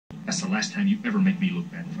That's the last time you ever make me look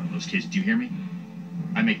bad in front of those kids. Do you hear me?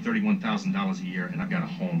 I make $31,000 a year, and I've got a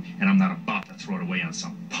home, and I'm not about to throw it away on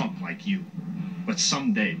some punk like you. But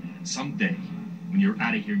someday, man, someday, when you're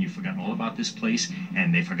out of here and you've forgotten all about this place,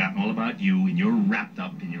 and they've forgotten all about you, and you're wrapped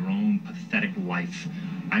up in your own pathetic life,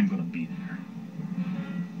 I'm gonna be there.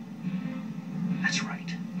 That's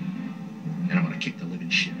right. And I'm gonna kick the living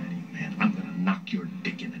shit out of you, man. I'm gonna knock your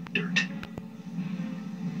dick in the dirt.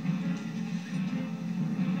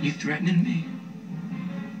 You threatening me?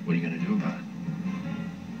 What are you gonna do about it?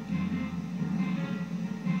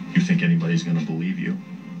 You think anybody's gonna believe you?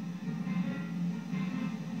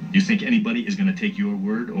 You think anybody is gonna take your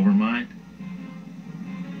word over mine?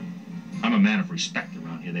 I'm a man of respect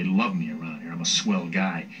around here. They love me around here. I'm a swell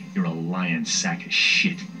guy. You're a lying sack of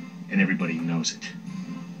shit, and everybody knows it.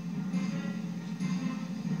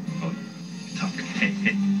 Oh, tough guy.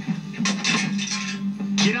 Hey, come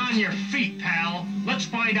on. Get on your feet, pal. Let's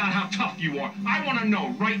find out how tough you are. I want to know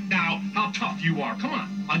right now how tough you are. Come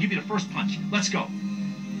on. I'll give you the first punch. Let's go.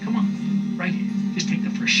 Come on. Right here. Just take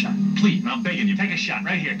the first shot. Please, I'm begging you. Take a shot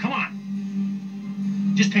right here. Come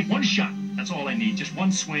on. Just take one shot. That's all I need. Just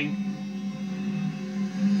one swing.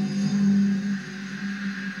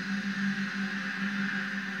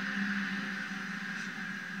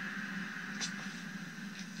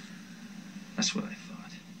 That's what I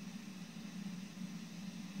thought.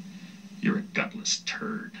 You're a gutless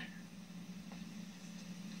turd.